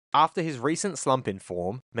After his recent slump in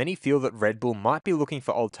form, many feel that Red Bull might be looking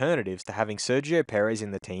for alternatives to having Sergio Perez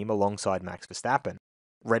in the team alongside Max Verstappen.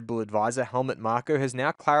 Red Bull advisor Helmut Marko has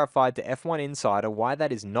now clarified to F1 Insider why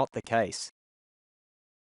that is not the case.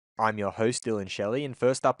 I'm your host Dillon Shelley, and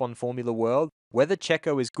first up on Formula World, whether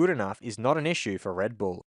Checo is good enough is not an issue for Red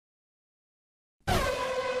Bull.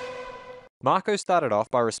 Marko started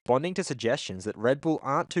off by responding to suggestions that Red Bull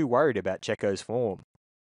aren't too worried about Checo's form.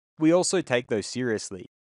 We also take those seriously,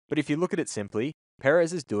 but if you look at it simply,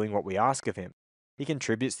 Perez is doing what we ask of him. He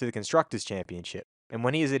contributes to the Constructors' Championship, and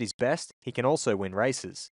when he is at his best, he can also win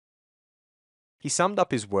races. He summed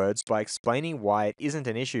up his words by explaining why it isn't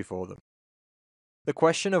an issue for them. The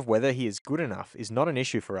question of whether he is good enough is not an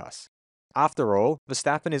issue for us. After all,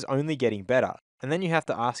 Verstappen is only getting better, and then you have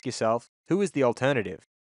to ask yourself, who is the alternative?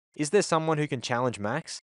 Is there someone who can challenge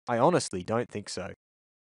Max? I honestly don't think so.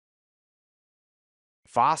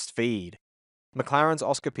 Fast feed. McLaren's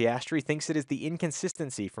Oscar Piastri thinks it is the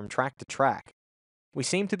inconsistency from track to track. We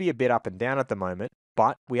seem to be a bit up and down at the moment,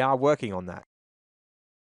 but we are working on that.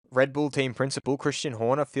 Red Bull team principal Christian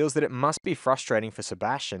Horner feels that it must be frustrating for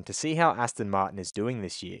Sebastian to see how Aston Martin is doing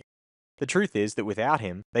this year. The truth is that without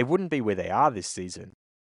him, they wouldn't be where they are this season.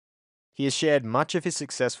 He has shared much of his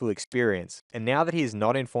successful experience, and now that he is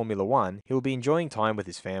not in Formula 1, he will be enjoying time with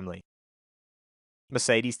his family.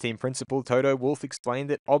 Mercedes team principal Toto Wolff explained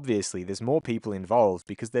that obviously there's more people involved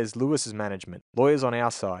because there's Lewis's management, lawyers on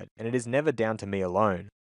our side, and it is never down to me alone.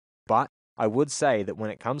 But I would say that when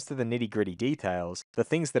it comes to the nitty-gritty details, the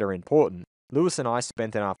things that are important, Lewis and I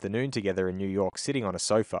spent an afternoon together in New York sitting on a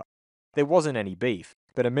sofa. There wasn't any beef,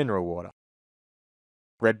 but a mineral water.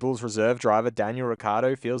 Red Bull's reserve driver Daniel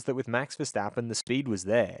Ricciardo feels that with Max Verstappen the speed was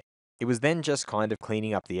there. It was then just kind of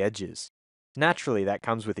cleaning up the edges. Naturally that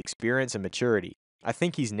comes with experience and maturity. I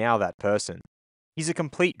think he's now that person. He's a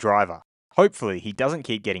complete driver. Hopefully he doesn't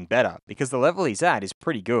keep getting better, because the level he's at is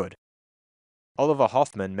pretty good. Oliver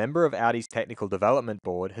Hoffman, member of Audi's technical development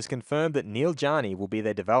board, has confirmed that Neil Jani will be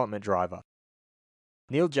their development driver.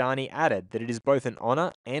 Neil Jani added that it is both an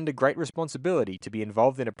honour and a great responsibility to be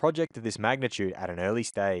involved in a project of this magnitude at an early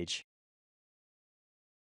stage.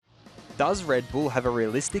 Does Red Bull have a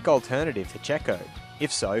realistic alternative to Checo?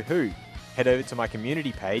 If so, who? Head over to my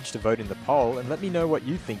community page to vote in the poll and let me know what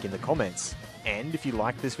you think in the comments. And if you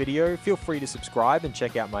like this video, feel free to subscribe and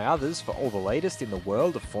check out my others for all the latest in the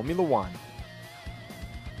world of Formula 1.